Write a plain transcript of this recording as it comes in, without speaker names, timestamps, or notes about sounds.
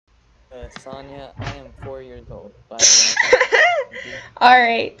Sonia. I am 4 years old, by the way. Thank you.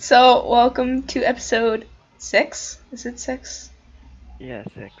 Alright, so welcome to episode 6. Is it 6? Yeah,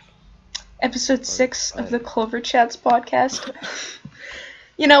 6. Episode Or 6 of the 5. Clover Chats podcast.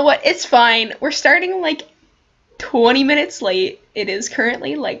 You know what? It's fine. We're starting like 20 minutes late. It is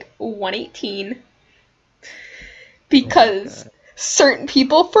currently like 1:18 because certain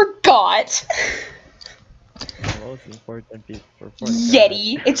people forgot. The most important people forgot.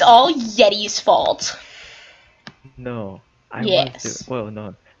 Yeti. It's all Yeti's fault. No, I Yes. was well,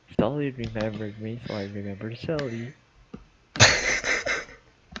 no. Sully remembered me, so I remembered Sully,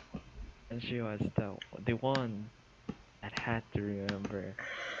 and she was the one that had to remember.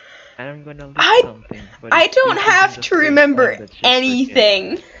 And I'm gonna list something, but I this don't isn't have the to first remember time that she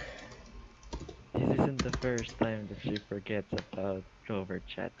anything. This isn't the first time that she forgets about Clover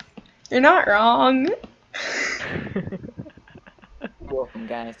Chats. You're not wrong. You're welcome,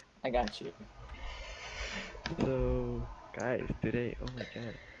 guys. I got you. So, guys, today, oh my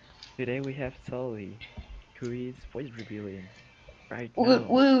god, today we have Sully, who is voice revealing right Woot now.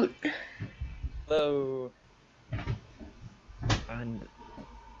 woot. Hello. And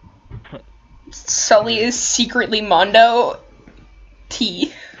Sully is secretly Mondo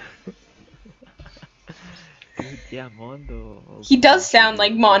T. Dude, yeah, Mondo. He does sound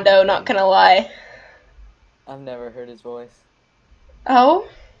like Mondo, not gonna lie. I've never heard his voice. Oh?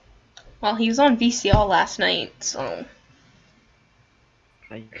 Well, he was on VCL last night, so...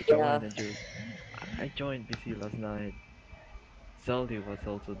 I Yeah. joined BC last night. Sully was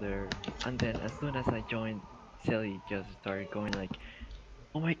also there, and then as soon as I joined, Sully just started going like,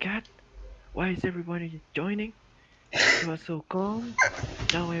 "Oh my god, why is everybody joining? It was so calm.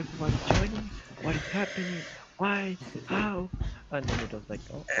 Now everyone's joining. What is happening? Why? How?" And then it was like,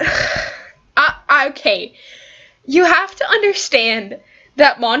 "Oh, okay. You have to understand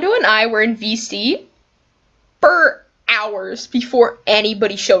that Mondo and I were in VC for hours before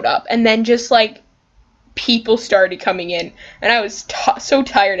anybody showed up, and then just, like, people started coming in, and I was so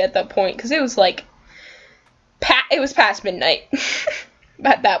tired at that point, because it was, like, it was past midnight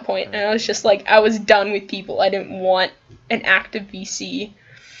at that point, and I was just, like, I was done with people. I didn't want an active VC.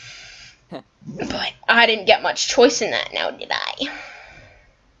 But I didn't get much choice in that now, did I?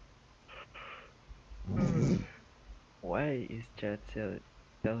 Why is chat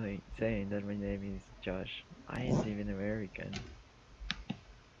saying that my name is Josh? I ain't even American."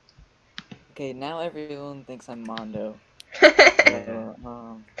 Okay, now everyone thinks I'm Mondo. Yeah.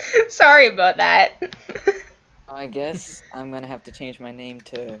 Sorry about that. I guess I'm gonna have to change my name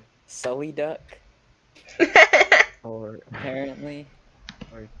to Sully Duck, Or apparently.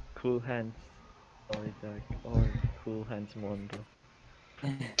 or Cool Hands Solid Duck, or Cool Hands Mondo.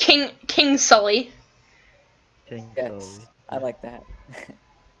 King Sully. King Yes, Sully. I like that.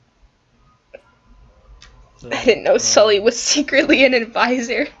 So, I didn't know Sully was secretly an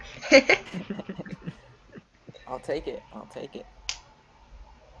advisor. I'll take it. I'll take it.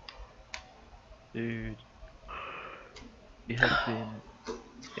 Dude, it has been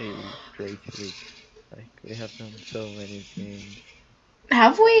a crazy week. Like, we have done so many things.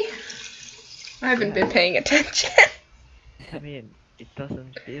 Have we? I haven't been Yeah. paying attention. I mean, it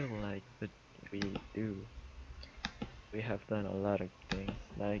doesn't feel like, but we do. We have done a lot of things.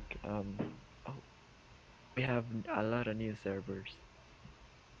 Like, we have a lot of new servers.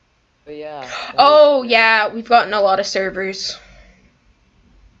 But yeah. Oh, yeah, we've gotten a lot of servers.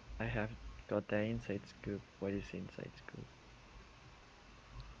 I have got the inside scoop. What is inside scoop?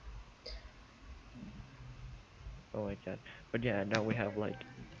 Oh my god. But yeah, now we have like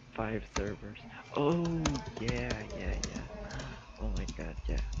 5 servers. Oh, yeah. Oh my god,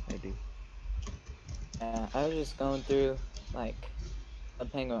 yeah, I do. Yeah, I was just going through, like, a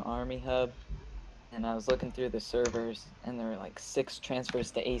Penguin Army hub, and I was looking through the servers, and there were like 6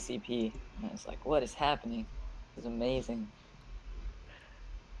 transfers to ACP, and I was like, what is happening? It's amazing.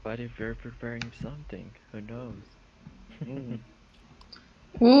 But if you're preparing something, who knows?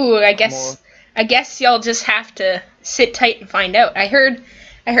 Ooh, I guess y'all just have to sit tight and find out. I heard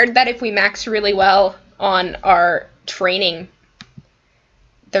that if we max really well on our training,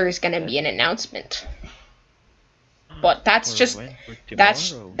 there's gonna be an announcement. But that's just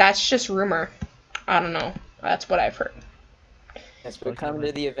rumor. I don't know. That's what I've heard. Yes, we're coming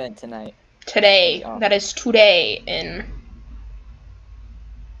to the event tonight. Today. That is today in...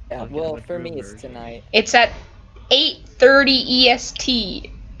 Yeah, well, for me it's tonight. It's at 8:30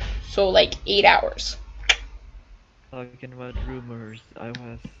 EST. So like 8 hours. Talking about rumors,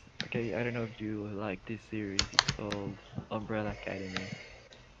 okay, I don't know if you like this series, it's called Umbrella Academy.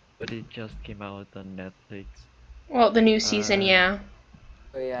 But it just came out on Netflix. Well, the new season, yeah.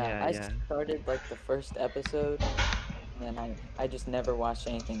 So yeah, Yeah, I yeah. started like the first episode, and then I just never watched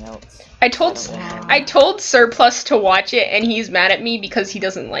anything else. I 'Cause told don't want no I more. told Surplus to watch it, and he's mad at me because he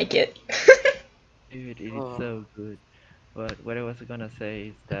doesn't like it. Dude, it is Oh, so good. But what I was gonna say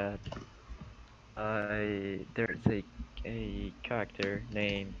is that there's a character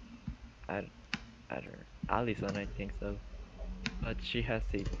named I I don't know, Allison, I think so. But she has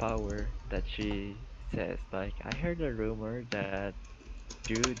a power that she says like I heard a rumor that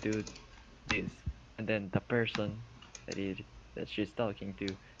you do this, and then the person that it that she's talking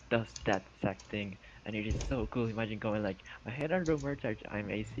to does that exact thing, and it is so cool. Imagine going like, I heard a rumor that I'm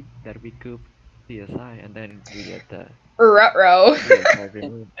AC, that we could CSI, and then we get the Ruh-roh. CSI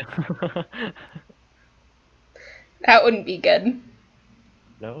removed. That wouldn't be good.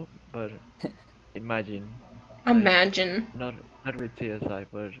 No, but imagine like Imagine. not not with CSI,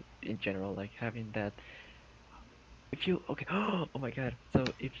 but in general, like having that. If you okay, oh my god.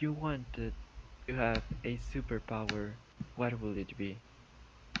 So if you wanted to have a superpower, what will it be?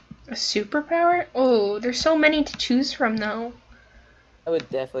 A superpower? Oh, there's so many to choose from though. I would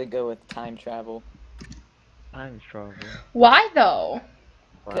definitely go with time travel. Time travel. Why though?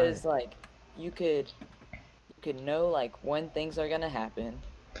 Why? Cause like you could know like when things are gonna happen,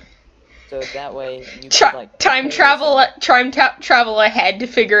 so that way you could like Time prepare travel, yourself. travel ahead to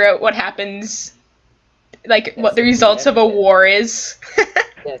figure out what happens, like what Yes, the if we results of ever a get war is.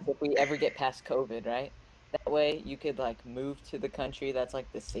 yes, if we ever get past COVID, right? That way you could like move to the country that's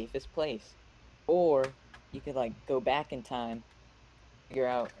like the safest place. Or you could like go back in time, figure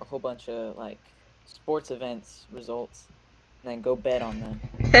out a whole bunch of like sports events results, and then go bet on them.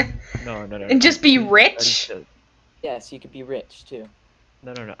 No, no, no, no. And just be That is rich. just Yes, you could be rich too.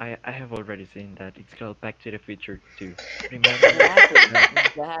 no, no, no. I have already seen that. It's called Back to the Future 2. Remember Exactly, that?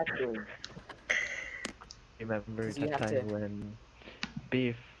 exactly. Remember Because you that have time to. when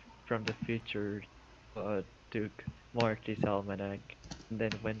Beef from the future took Morty's almanac and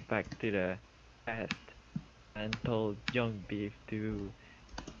then went back to the past and told young Beef to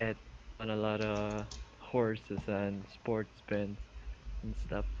get on a lot of horses and sportsmen and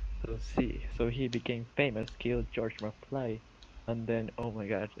stuff. So he became famous, killed George McFly, and then oh my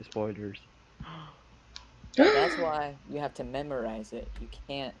god, spoilers. Yeah, that's why you have to memorize it. You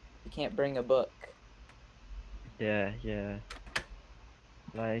can't bring a book. Yeah, yeah.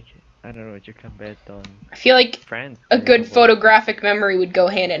 Like I don't know what you can bet on I feel like France a winning the good World Cup. photographic memory would go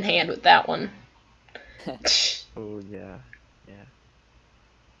hand in hand with that one. Oh yeah, yeah.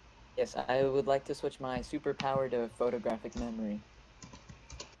 Yes, I would like to switch my superpower to photographic memory.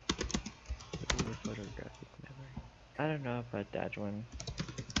 Ooh, photographic memory. I don't know about that one.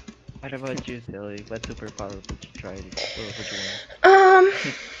 What about you, Silly? What superpower would you try to, or would you want? Um.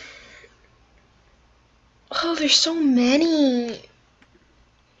 Oh, there's so many.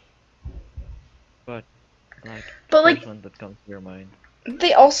 But like the But like, first one that comes to your mind.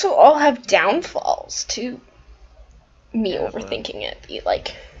 they also all have downfalls to me Yeah, but overthinking it. Be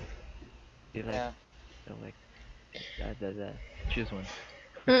like, you Yeah. like that. Choose one.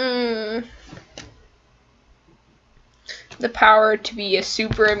 mm, the power to be a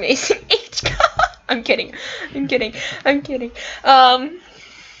super amazing H. I'm kidding. I'm kidding. I'm kidding. Um.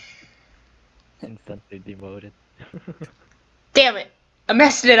 Instantly demoted. Damn it. I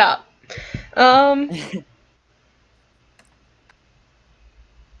messed it up. Um.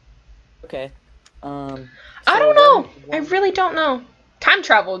 Okay. I So don't what is know. I one? really don't know. Time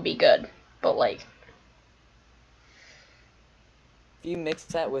travel would be good, but like, If you mix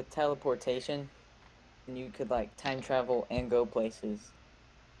that with teleportation, then you could like time travel and go places.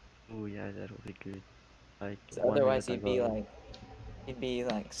 Oh yeah, that would be good. Like 'Cause 1 minute otherwise, ago. you'd be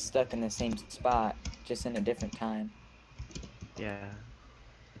like stuck in the same spot, just in a different time. Yeah,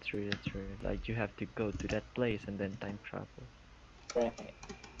 that's true. That's true. Like you have to go to that place and then time travel. Right.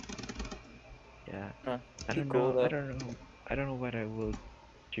 Yeah. I Be don't cool know. I though. don't know. I don't know what I will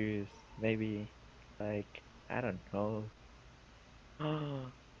choose. Maybe like I don't know.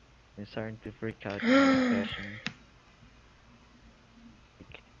 I'm starting to freak out with this question.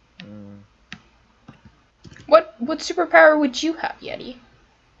 Like, what superpower would you have, Yeti?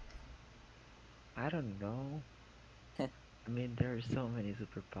 I don't know. I mean, there are so many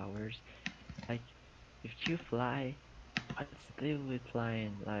superpowers. Like, if you fly, what's the deal with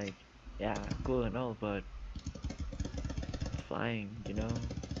flying? Like, yeah, cool and all, but it's flying, you know?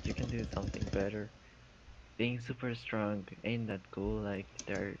 You can do something better. Being super strong ain't that cool. Like,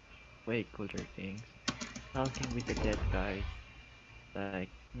 there are way cooler things. Talking with the dead guys. Like,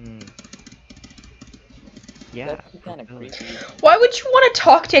 yeah, That'd be kind of fulfilling. creepy. Why would you want to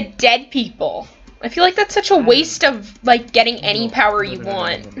talk to dead people? I feel like that's such a waste of like getting any No, power no, you no, no,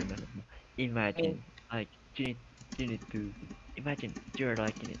 no, want. no, no, no, no. Imagine, like, you need to imagine you're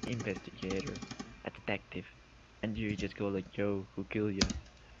like an investigator, a detective, and you just go like, "Yo, who killed you?"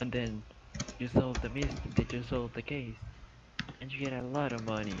 And then you solve the mystery, you solve the case, and you get a lot of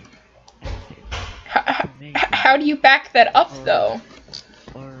money. That's it. It's amazing. How do you back that up Or, though?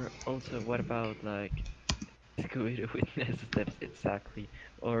 or also, what about like Scooby-Doo witness steps exactly?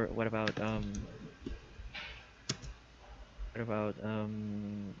 Or what about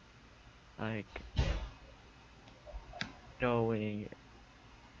like knowing?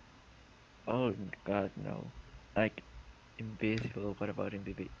 Oh God, no. Like invisible. What about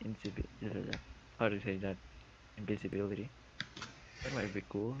how to say that? Invisibility. That might be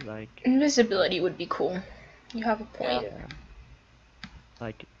cool. Like, Invisibility would be cool. You have a point. yeah,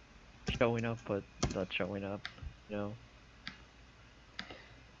 like showing up but not showing up. You know.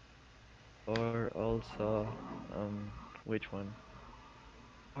 Or also, which one?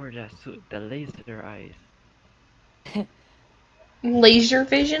 Or the laser eyes. Laser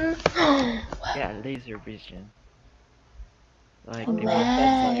vision? Yeah, laser vision. I Like don't they know if want to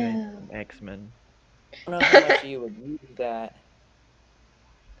that's turn like, you Wow. into X-Men. I don't know how much you would use that.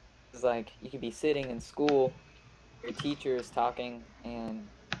 It's like you could be sitting in school, your teacher is talking, and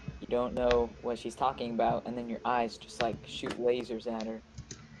you don't know what she's talking about, and then your eyes just like shoot lasers at her.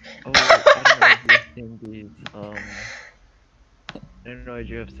 Oh, I don't know if you've seen these. I don't know if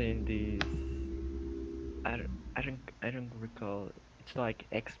you have seen these. I don't recall. It's like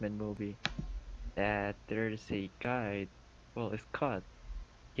X-Men movie that there's a guy. Well, Scott.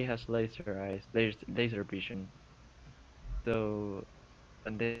 He has laser eyes, laser vision. So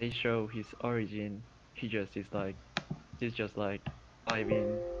when they show his origin, he's just like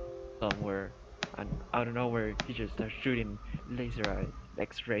driving somewhere, and out of nowhere he just starts shooting laser eyes,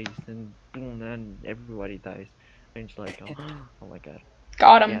 X-rays, and boom, and everybody dies. And it's like, oh, oh my god,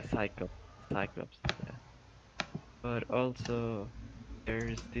 Got yeah, him. Cyclops, yeah. But also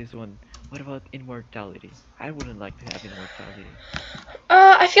there's this one. What about immortality? I wouldn't like to have immortality.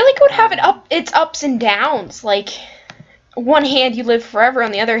 I feel like it would have its ups and downs. Like, one hand you live forever,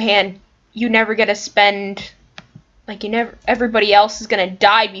 on the other hand, you never get to spend. Like, everybody else is gonna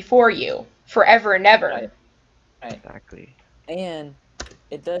die before you forever and ever. Right, right. Exactly. And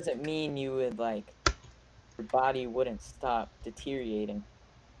it doesn't mean you would like your body wouldn't stop deteriorating.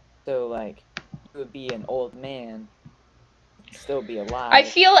 So like you would be an old man, still be I alive.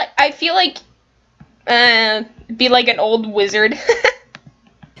 feel like, be like an old wizard.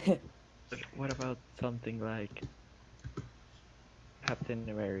 But what about something like Captain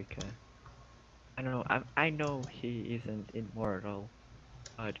America? I don't know. I know he isn't immortal,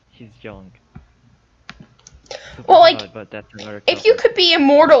 but he's young. Super Well, like, hot, but that's another if you topic. could be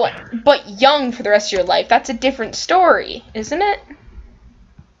immortal but young for the rest of your life, that's a different story, isn't it?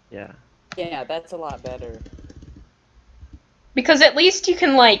 Yeah. Yeah, that's a lot better. Because at least you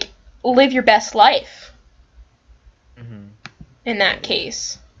can, like, live your best life Mm-hmm. in Yeah, that yeah.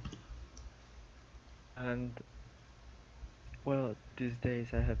 case. And well, these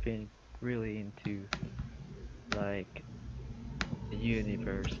days I have been really into like the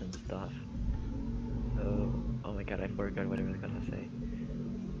universe and stuff. So, oh my god, I forgot what I was gonna say.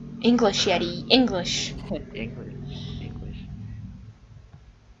 English, Yeti, English. English, English.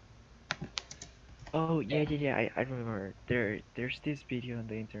 Oh yeah, yeah, yeah. I remember. There's this video on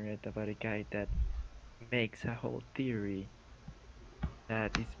the internet about a guy that makes a whole theory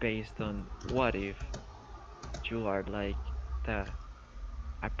that is based on what if you are like the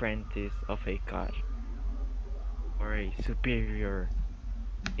apprentice of a god or a superior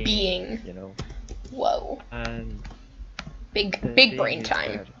being, Being. you know? Whoa. And the Big thing brain is time.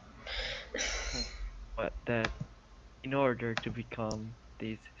 that that in order to become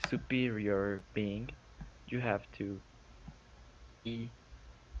this superior being, you have to be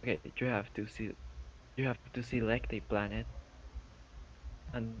okay, you have to select a planet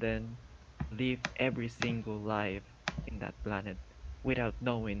and then live every single life in that planet without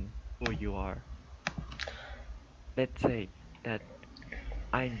knowing who you are. Let's say that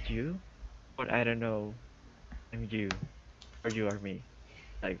I'm you, but I don't know I'm you or you are me.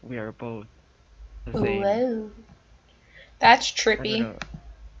 Like we are both the same. Whoa. That's I don't trippy. know.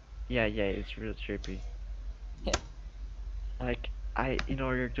 Yeah, yeah, it's real trippy. Like in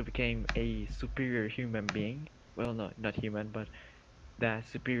order to become a superior human being, well, no, not human, but the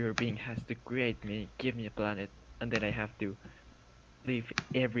superior being has to create me, give me a planet, and then I have to live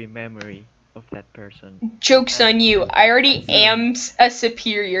every memory of that person. Joke's And on you. I already soon, am a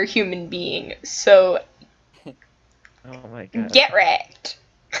superior human being, so oh my god, get wrecked.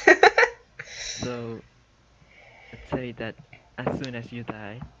 So let's say that as soon as you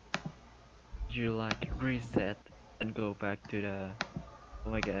die, you like reset and go back to the, oh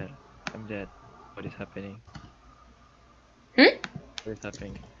my god, I'm dead. What is happening? Hmm? What is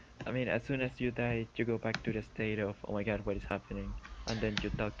happening? I mean, as soon as you die, you go back to the state of, oh my god, what is happening? And then you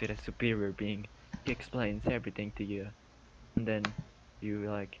talk to the superior being. He explains everything to you. And then you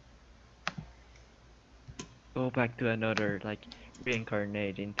like go back to another, like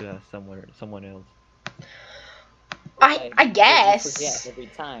reincarnate into someone else. I But you forget guess. every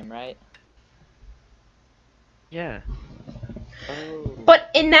time, right? Yeah, Oh. But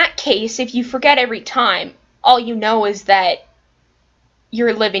in that case, if you forget every time, all you know is that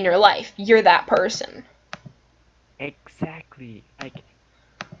you're living your life. You're that person. exactly. Like,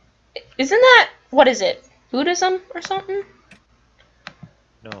 Isn't that, what is it? Buddhism or something?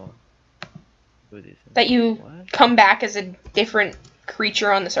 no, Buddhism. That you What? come back as a different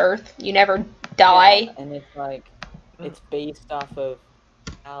creature on this earth. You never Yeah, die. and it's like Well, it's based off of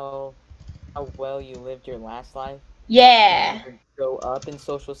how well you lived your last life. You can Yeah. either go up in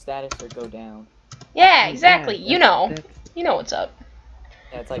social status or go down. Yeah, oh yeah, exactly. You know. that's You know what's up.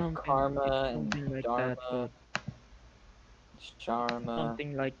 Yeah, it's like it's karma and something like that, dharma, but sharma.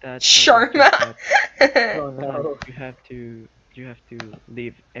 something like that, but it's Sharma. just that Oh like no. you have to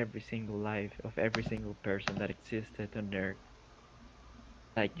live every single life of every single person that existed on Earth.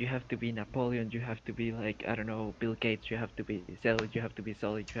 Like you have to be Napoleon, you have to be like I don't know, Bill Gates, you have to be Solid, you have to be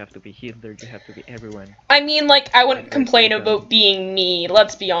Solid, you have to be Hitler, you have to be everyone. I mean, like, I In wouldn't order to complain become. about being me.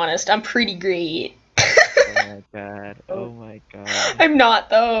 Let's be honest. I'm pretty great. Oh my god, oh my god. I'm not,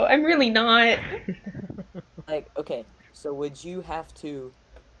 though. I'm really not. Like, okay, so would you have to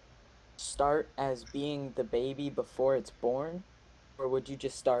start as being the baby before it's born? Or would you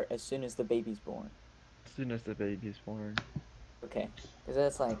just start as soon as the baby's born? As soon as the baby is born. Okay, because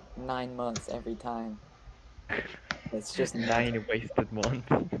that's like 9 months every time. It's just nuts. 9 wasted months.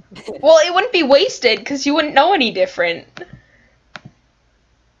 Well, it wouldn't be wasted because you wouldn't know any different.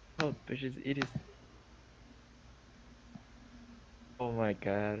 Oh, it is. Oh my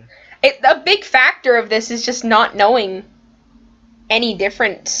god. A big factor of this is just not knowing any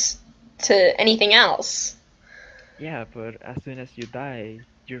difference to anything else. Yeah, but as soon as you die,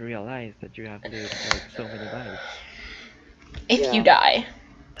 you realize that you have lived like so many lives. If you Yeah. die.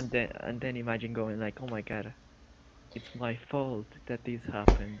 And then imagine going like, oh my god, it's my fault that this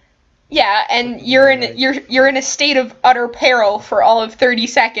happened. Yeah, But and you realize, you're in a state of utter peril for all of 30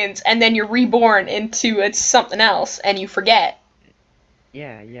 seconds, and then you're reborn into it's something else, and you forget.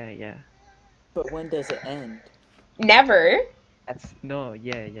 yeah, yeah, yeah. But when does it end? Never. No,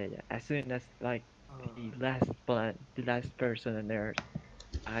 yeah, yeah, yeah. As soon as like the last person on Earth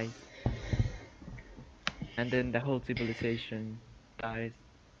dies, and then the whole civilization dies,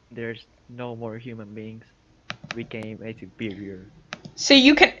 there's no more human beings. Became a superior.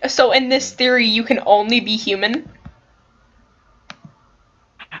 So in this Being. theory, you can only be human.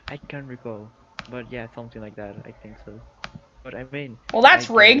 I can't recall, but yeah, something like that. I think so. But I mean, Well, I that's guess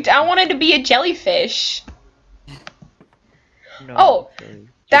rigged. I wanted to be a jellyfish. no, Oh, sorry,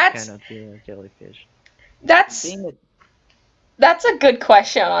 you that's cannot be a jellyfish. that's Being a that's a good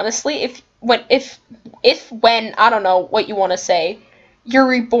question, honestly. If when I don't know what you want to say, you're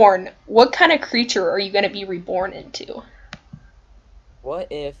reborn, what kind of creature are you going to be reborn into? what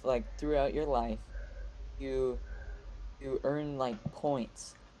if like throughout your life you earn like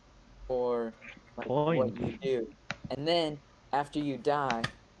points for like what Points. you do, and then after you die,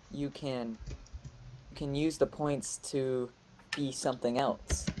 you can use the points to be something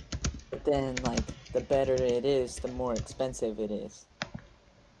else. But then like the better it is, the more expensive it is.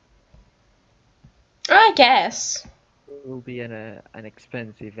 I guess. It will be an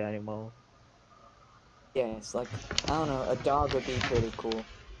expensive animal. Yes, like I don't know, a dog would be pretty cool.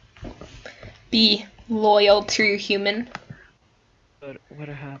 Be loyal to your human. But what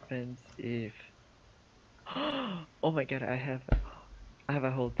happens if? Oh my god, I have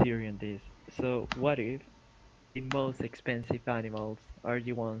a whole theory on this. So what if the most expensive animals are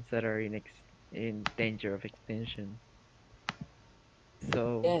the ones that are in danger of extinction?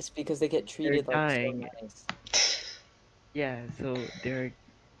 So Yes, because they get they're treated like so dying. nice. Yeah, so they're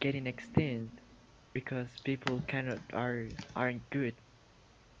getting extinct because people aren't good,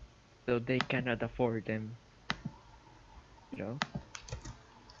 so they cannot afford them, you know?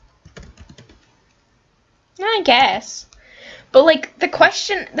 I guess. But like Like the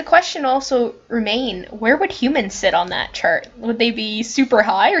question also remain, where would humans sit on that chart? Would they be super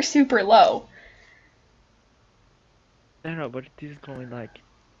high or super low? I don't know, but this is going like,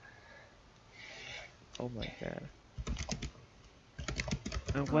 oh my god.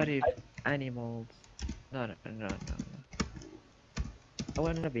 And what if I animals. No, no, no, no, no. I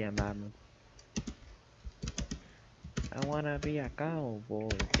wanna be a mammoth. I wanna be a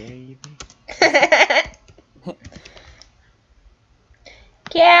cowboy, baby.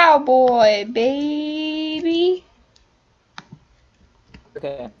 Cowboy, baby.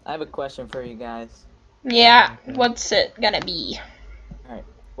 Okay, I have a question for you guys. Yeah, Okay. what's it gonna be? Alright,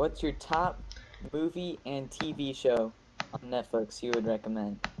 what's your top movie and TV show on Netflix you would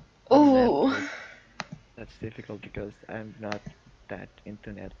recommend? On Ooh. Netflix. That's difficult because I'm not that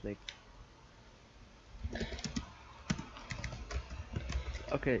into Netflix.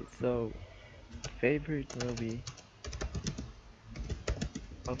 Okay, so favorite movie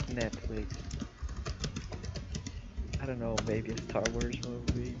of Netflix. I don't know, maybe a Star Wars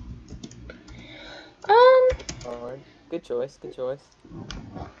movie. Or good choice, good choice.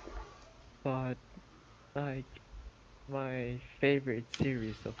 But like my favorite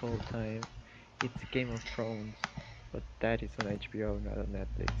series of all time, it's Game of Thrones. But that is on HBO, not on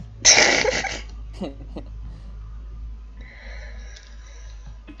Netflix.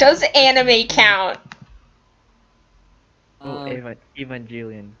 Does anime count? Oh, um,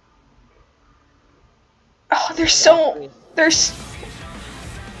 Evangelion. Oh, actually, there's.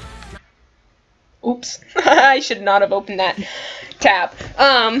 Oops, I should not have opened that tab.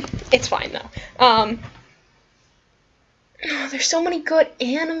 It's fine though. Oh, there's so many good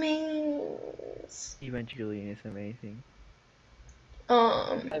animes. Evangelion is amazing.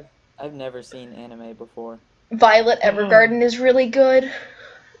 I've never seen anime before. Violet Evergarden is really good.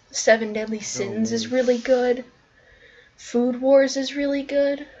 Seven Deadly No Sins is way. really good. Food Wars is really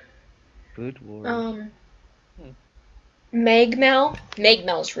good. Food Wars. Megmel.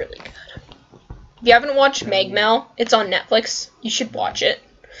 Megmel's really good. If you haven't watched No. Megmel, it's on Netflix. You should watch it.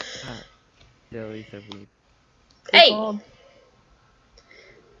 Ah, Jelly's a weep. Hey!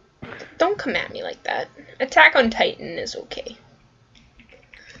 Don't come at me like that. Attack on Titan is okay.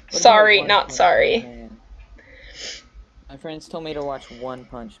 What Sorry, about One not Punch sorry. Man? My friends told me to watch One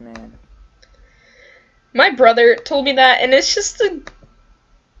Punch Man. My brother told me that, and it's just the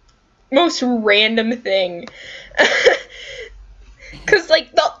most random thing. Cause like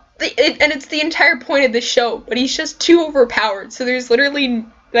and it's the entire point of the show, but he's just too overpowered. So there's literally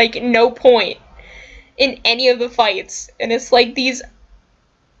like no point in any of the fights, and it's like these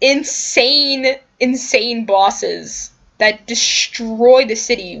insane bosses that destroy the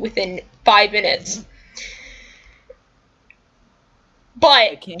city within 5 minutes.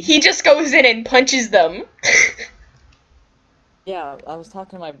 But he just goes in and punches them. Yeah, I was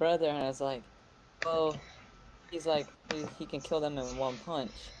talking to my brother and I was like, well, he's like, he can kill them in one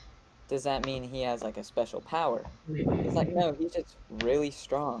punch. Does that mean he has like a special power? He's like, no, he's just really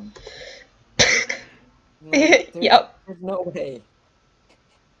strong. Like, Yep. There's no way.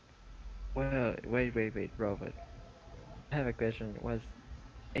 Well, wait, Robert. I have a question. Was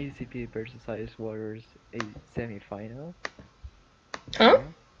ACP versus Ice Warriors a semi-final? Huh?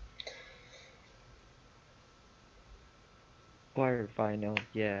 No? Quarterfinal,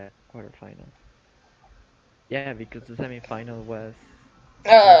 yeah, quarterfinal. Yeah, because the semi-final was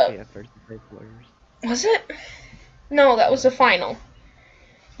RPF versus Ice Warriors. Was it? No, that was Yeah. the final.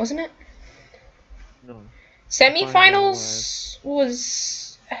 Wasn't it? No. Semifinals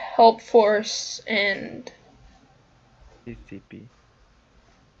was Help Force and ACP.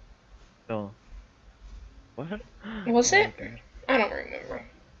 No. What? was Oh it? my god. I don't remember.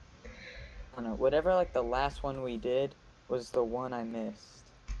 I don't know. Whatever, like the last one we did was the one I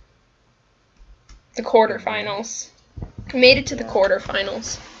missed. The quarterfinals. Made it to the Yeah.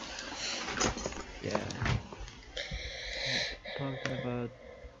 quarterfinals. Yeah. Talking about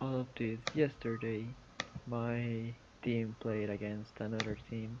all of this, yesterday my team played against another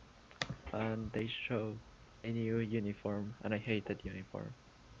team and they showed a new uniform and I hate that uniform.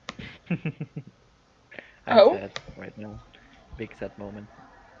 I'm Oh? sad right now. Big sad moment.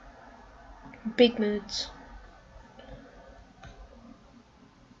 Big moods.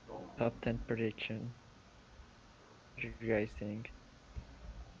 Top 10 prediction. What do you guys think?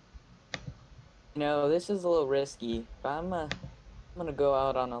 You know, this is a little risky, but I'm gonna go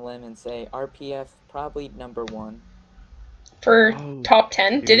out on a limb and say RPF probably number 1. For Oh, top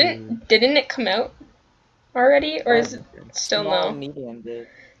 10? dude. Didn't it come out already? Or is it still Small no? and medium did.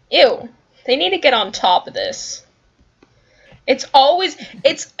 Ew. They need to get on top of this. It's always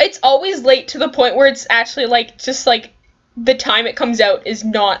late to the point where it's actually like just like the time it comes out is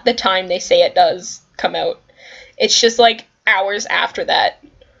not the time they say it does come out. It's just like hours after that.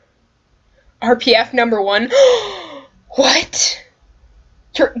 RPF number 1. What?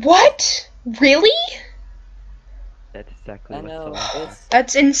 What? Really? That is exactly I what know, Sully it's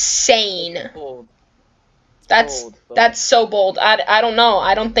That's insane. bold. That's Bold, but that's so bold. I don't know.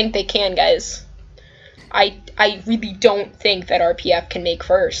 I don't think they can, guys. I really don't think that RPF can make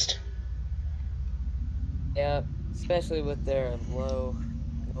first. yeah, especially with their low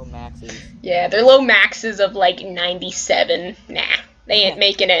maxes. Yeah, their low maxes of like 97. Nah, they ain't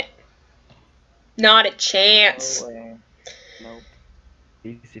making it. Not a No chance. way. Nope.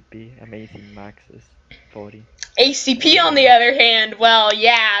 ECP, amazing maxes, 40. ACP, on the other hand, well,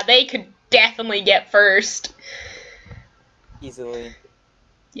 yeah, they could definitely get first. Easily.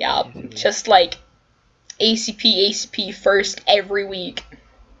 Yup, Easily. just like ACP first every week.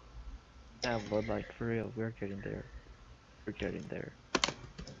 Yeah, but like for real, we're getting there. We're getting there.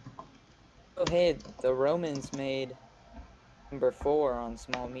 Oh hey, the Romans made number 4 on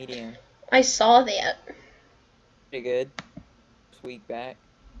small medium. I saw that. Pretty good. Just week back.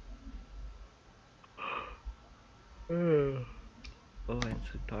 Oh, I'm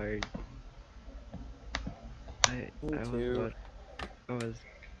so tired. I Me I was too. about I was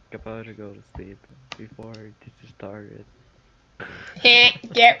about to go to sleep before this started.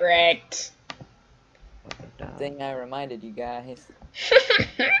 Get wrecked. Oh, Good damn. thing I reminded you guys.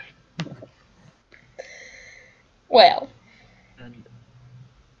 Well, And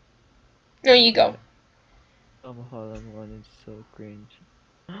no, you go. Tom Holland one is so cringe.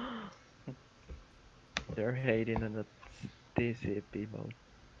 They're hating on the TCP mode.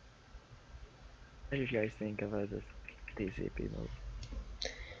 What do you guys think about this TCP mode?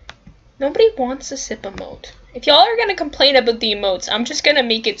 Nobody wants a sip emote. If y'all are gonna complain about the emotes, I'm just gonna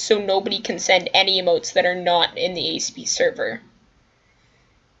make it so nobody can send any emotes that are not in the ACP server.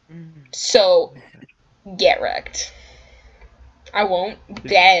 So, get wrecked. I won't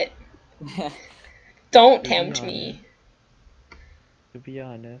bet. Don't tempt me. To be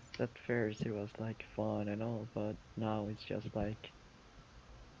honest, at first it was like fun and all, but now it's just like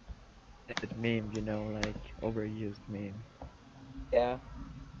that meme, you know, like overused meme. Yeah.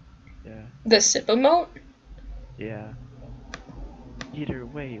 Yeah, The sip emote? yeah. Either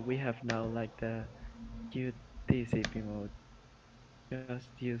way, we have now like the cute TCP mode. Just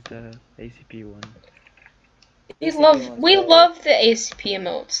use the ACP one. ACP one's We better. love the ACP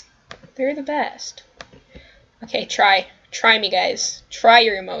emotes. They're the best. Okay, try me, guys. Try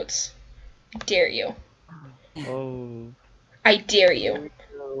your emotes. I dare you. Oh, I dare Here you. we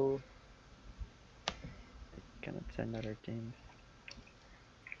go. cannot send other teams.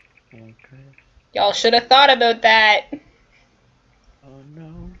 Oh my god. Y'all should have thought about that. Oh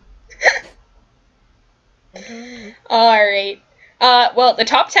no. Oh no. Alright. Well, the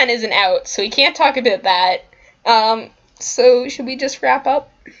top 10 isn't out, so we can't talk about that. So should we just wrap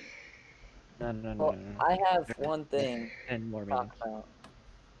up? No. Well, I have There's one thing 10 more to talk minutes. about.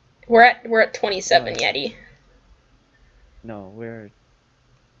 We're at 27, No. Yeti. No,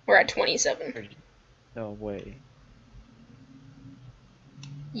 We're at 27. no way.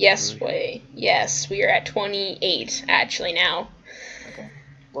 Yes, Really? way. Yes, we are at 28 actually now. Okay.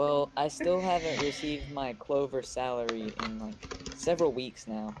 Well, I still haven't received my Clover salary in like several weeks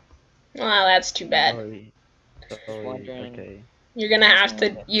now. Well, that's too bad. Sorry. Just Sorry. wondering. Okay. You're gonna have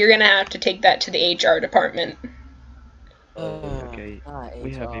to take that to the HR department. Okay. Not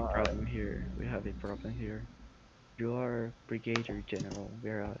We have a HR. problem here. We have a problem here. You are brigadier general.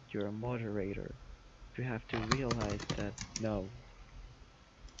 You're a moderator. You have to realize that no,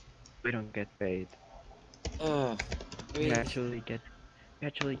 we don't get paid. We We, actually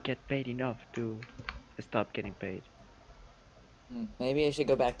get paid enough to stop getting paid. maybe I should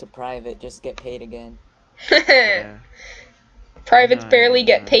go back to private, just get paid again. Yeah. Privates barely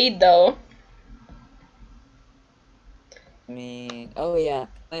get Nah. paid though. I mean, oh yeah,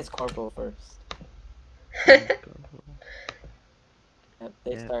 Lance Corporal first. Let's go. Yep,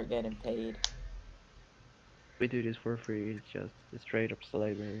 they Yeah. start getting paid. We do this for free. It's just straight up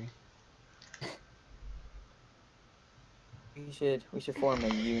slavery. We should form a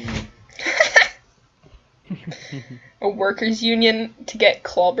union. A workers union to get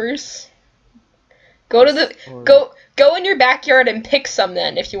clobbers. Go to the Or go in your backyard and pick some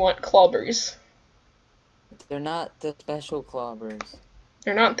then if you want clobbers. They're not the special clobbers.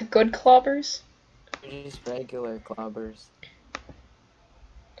 They're not the good clobbers. They're just regular clobbers.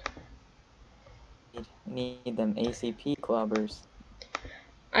 Need them ACP clobbers.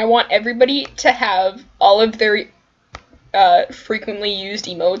 I want everybody to have all of their frequently used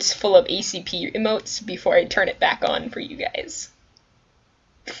emotes full of ACP emotes before I turn it back on for you guys.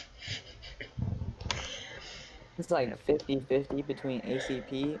 It's like 50-50 between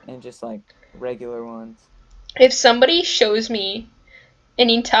ACP and just like regular ones. If somebody shows me an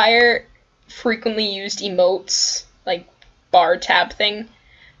entire frequently used emotes like bar tab thing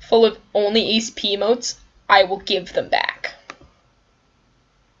full of only ACP emotes, I will give them back.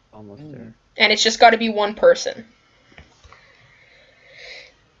 Almost there. And it's just got to be one person.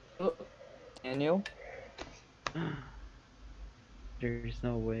 Oh, Daniel? There's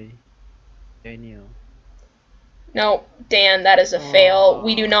no way. Daniel. No, Dan, that is a fail.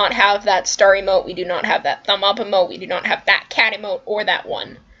 We do not have that star emote. We do not have that thumb up emote. We do not have that cat emote or that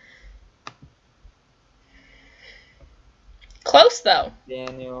one. Close, though.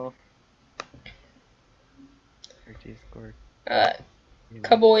 Daniel. Or Discord.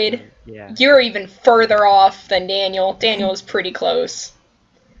 Caboid. Yeah. You're even further off than Daniel. Daniel is pretty close.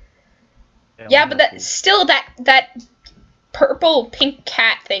 Yeah, but that still that purple pink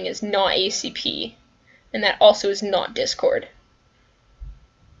cat thing is not ACP. And that also is not Discord.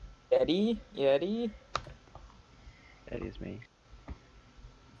 Yeti? Yeti? That is me.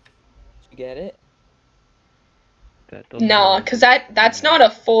 Did you get it? No, because that's not a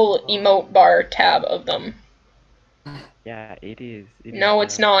full emote bar tab of them. Yeah, it is. No,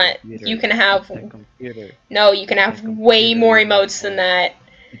 it's not. Computer. You can have... It's a computer. No, you can have way more emotes than that.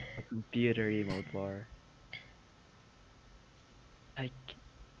 It's a computer emote bar. Like,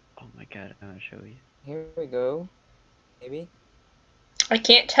 oh my god, I'm gonna show you. Here we go. Maybe? I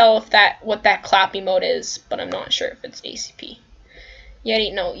can't tell if what that clap emote is, but I'm not sure if it's ACP.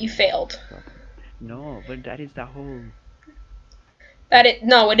 Yeti, no, you failed. No, but that is the whole...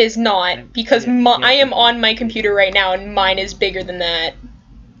 No, it is not, because I am on my computer right now, and mine is bigger than that.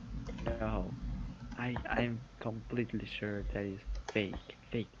 No, I'm completely sure that is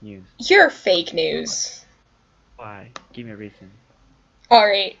fake news. You're fake news. Why? Give me a reason.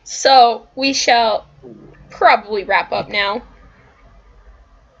 Alright, so we shall probably wrap up now.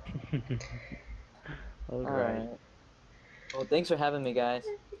 Alright. Well, thanks for having me, guys.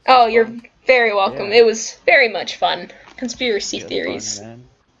 Oh, you're very welcome. Yeah. It was very much fun. Conspiracy It was theories. fun, man.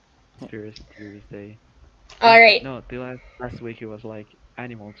 Conspiracy theories day. Alright. No, the last week it was like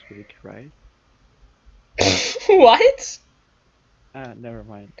Animals Week, right? What? Never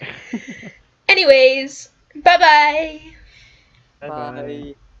mind. Anyways, bye-bye. Bye-bye.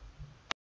 Bye.